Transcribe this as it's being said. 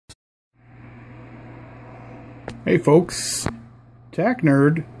Hey folks, Tack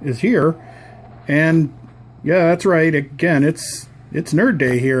Nerd is here, and yeah, that's right. Again, it's Nerd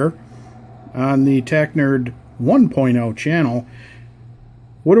Day here on the Tack Nerd 1.0 channel.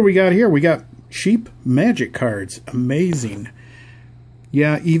 What do we got here? We got cheap magic cards. Amazing.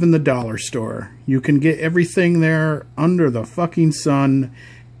 Yeah, even the dollar store. You can get everything there under the fucking sun,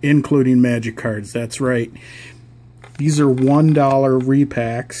 including magic cards. That's right. These are $1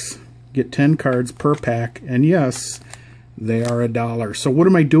 repacks. Get 10 cards per pack, and yes, they are $1. So what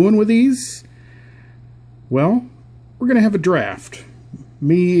am I doing with these? Well, we're going to have a draft.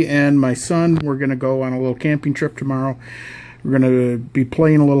 Me and my son, we're going to go on a little camping trip tomorrow. We're going to be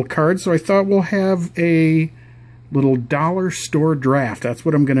playing a little card, so I thought we'll have a little dollar store draft. That's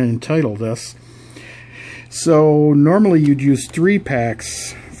what I'm going to entitle this. So normally you'd use 3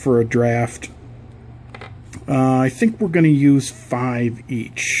 packs for a draft. I think we're going to use 5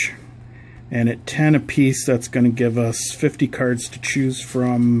 each. And at 10 apiece, that's going to give us 50 cards to choose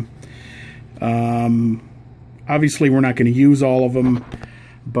from. Obviously, we're not going to use all of them,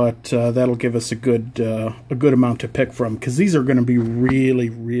 but that'll give us a good amount to pick from, because these are going to be really,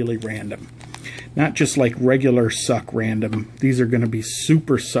 really random. Not just like regular suck random. These are going to be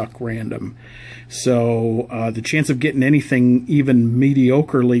super suck random. So the chance of getting anything even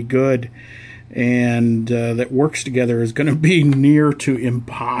mediocrely good and that works together is going to be near to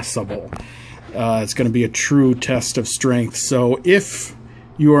impossible. It's going to be a true test of strength. So if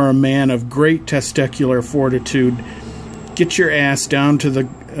you are a man of great testicular fortitude, get your ass down to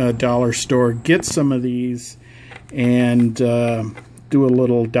the dollar store, get some of these, and do a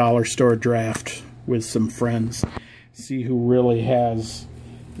little dollar store draft with some friends. See who really has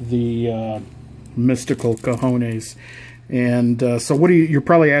the mystical cojones. And so what you're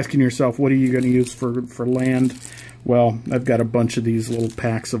probably asking yourself, what are you going to use for land? Well, I've got a bunch of these little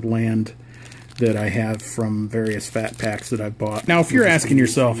packs of land that I have from various fat packs that I've bought. Now, if you're asking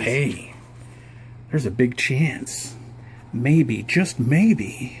yourself, hey, there's a big chance, maybe, just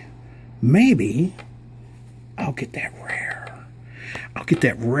maybe, I'll get that rare. I'll get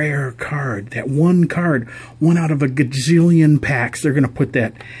that rare card, that one card, one out of a gajillion packs. They're going to put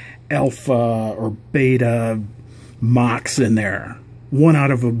that alpha or beta Mox in there. One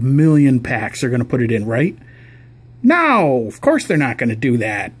out of a million packs they're going to put it in, right? No, of course they're not going to do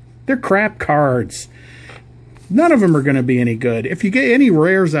that. They're crap cards. None of them are going to be any good. If you get any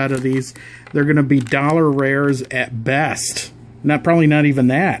rares out of these, they're going to be dollar rares at best. Probably not even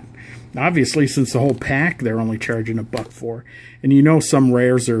that. Obviously, since the whole pack they're only charging $1 for. And you know some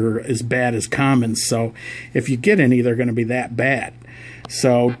rares are as bad as commons, so if you get any, they're going to be that bad.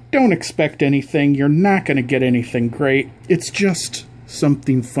 So don't expect anything. You're not going to get anything great. It's just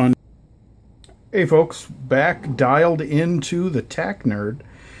something fun. Hey folks, back dialed into the Tack Nerd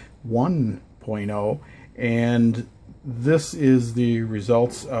 1.0, and this is the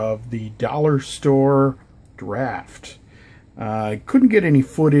results of the dollar store draft. I couldn't get any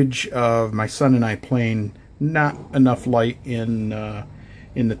footage of my son and I playing. Not enough light in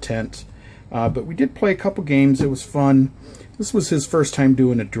the tent, but we did play a couple games. It was fun. This was his first time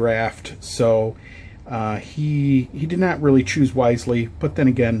doing a draft, so he did not really choose wisely. But then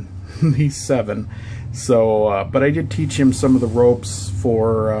again, he's 7, so but I did teach him some of the ropes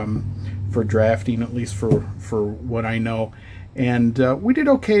for drafting, at least for what I know, and we did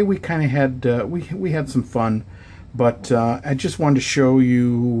okay. We kind of had we had some fun, but I just wanted to show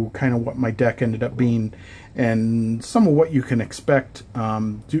you kind of what my deck ended up being and some of what you can expect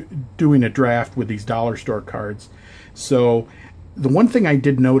doing a draft with these dollar store cards. So the one thing I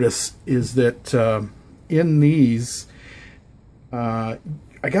did notice is that in these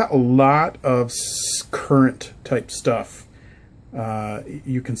I got a lot of current type stuff.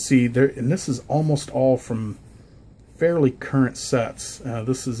 You can see there, and this is almost all from fairly current sets.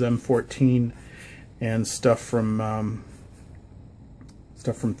 This is M14 and stuff from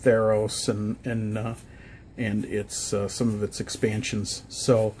Theros and its some of its expansions.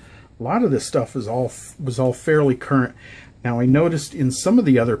 So a lot of this stuff was all fairly current. Now I noticed in some of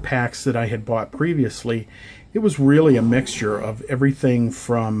the other packs that I had bought previously, it was really a mixture of everything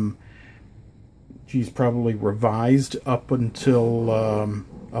from, geez, probably revised up until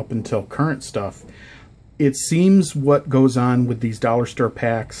current stuff. It seems what goes on with these dollar store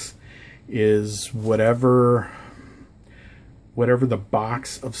packs is whatever the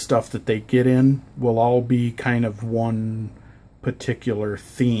box of stuff that they get in will all be kind of one particular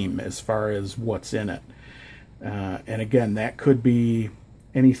theme as far as what's in it. And again, that could be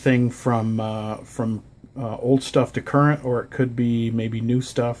anything from old stuff to current, or it could be maybe new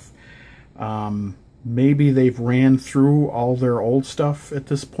stuff. Maybe they've ran through all their old stuff at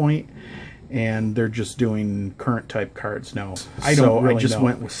this point, and they're just doing current type cards now. I just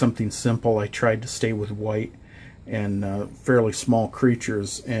went with something simple. I tried to stay with white and fairly small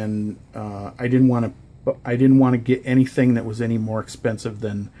creatures, and I didn't want to get anything that was any more expensive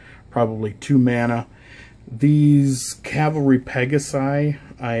than probably 2 mana. These Cavalry Pegasi,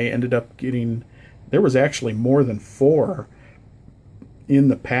 I ended up getting, there was actually more than 4 in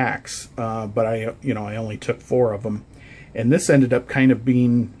the packs, but I only took 4 of them, and this ended up kind of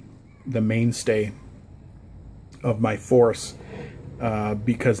being the mainstay of my force,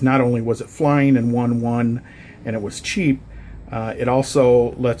 because not only was it flying and 1/1 and it was cheap, it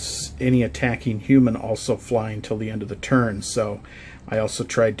also lets any attacking human also fly until the end of the turn. So I also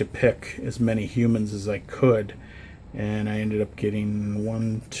tried to pick as many humans as I could, and I ended up getting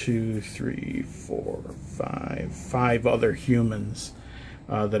 1, 2, 3, 4, 5 other humans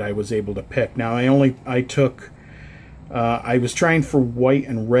that I was able to pick. Now I was trying for white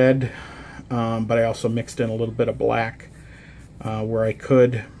and red, but I also mixed in a little bit of black where I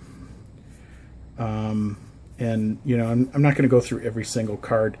could. And I'm not going to go through every single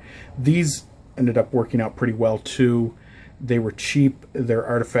card. These ended up working out pretty well too. They were cheap. They're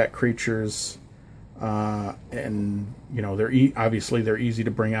artifact creatures, and obviously they're easy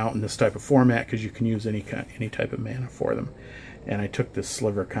to bring out in this type of format because you can use any type of mana for them. And I took this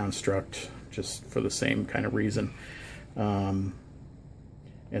Sliver Construct just for the same kind of reason. And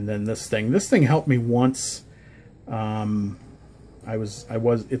then this thing helped me once.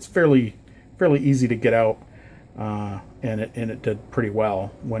 It's fairly easy to get out, and it did pretty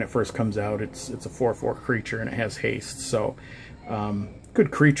well when it first comes out. It's a 4/4 creature and it has haste, so good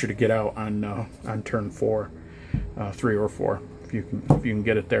creature to get out on turn 4, 3 or 4 if you can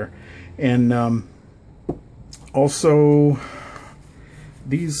get it there. And also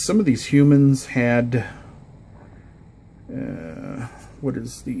some of these humans had what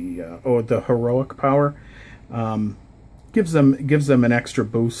is the heroic power. Gives them an extra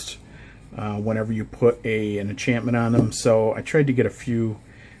boost whenever you put an enchantment on them. So I tried to get a few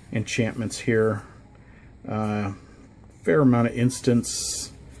enchantments here. Fair amount of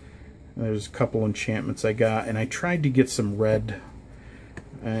instants. There's a couple enchantments I got, and I tried to get some red.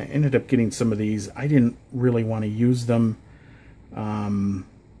 Ended up getting some of these. I didn't really want to use them,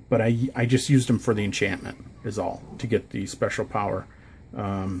 but I just used them for the enchantment is all, to get the special power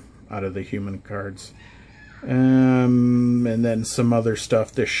out of the human cards. And then some other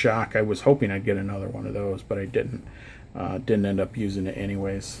stuff. This shock, I was hoping I'd get another one of those, but I didn't. Didn't end up using it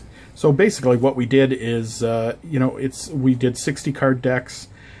anyways. So basically what we did is, we did 60 card decks.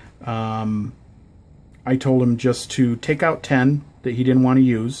 I told him just to take out 10 that he didn't want to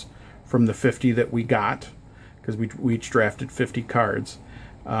use from the 50 that we got, because we each drafted 50 cards.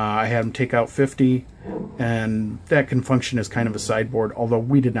 I had him take out 50, and that can function as kind of a sideboard, although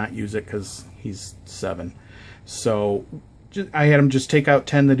we did not use it because he's 7. So I had him just take out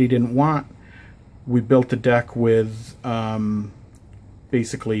 10 that he didn't want. We built the deck with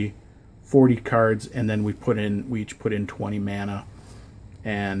basically 40 cards, and then we each put in 20 mana,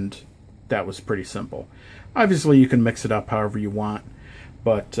 and that was pretty simple. Obviously you can mix it up however you want,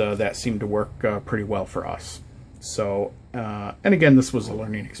 but that seemed to work pretty well for us. So and again, this was a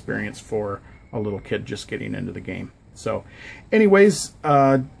learning experience for a little kid just getting into the game. So anyways,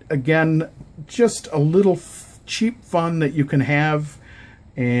 again, just a little cheap fun that you can have,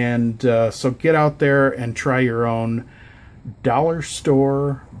 and so get out there and try your own dollar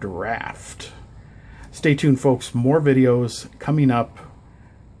store draft. Stay tuned, folks. More videos coming up,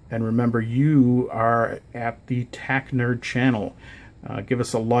 and remember, you are at the Tac Nerd channel. Give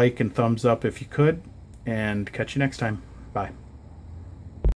us a like and thumbs up if you could, and catch you next time. Bye.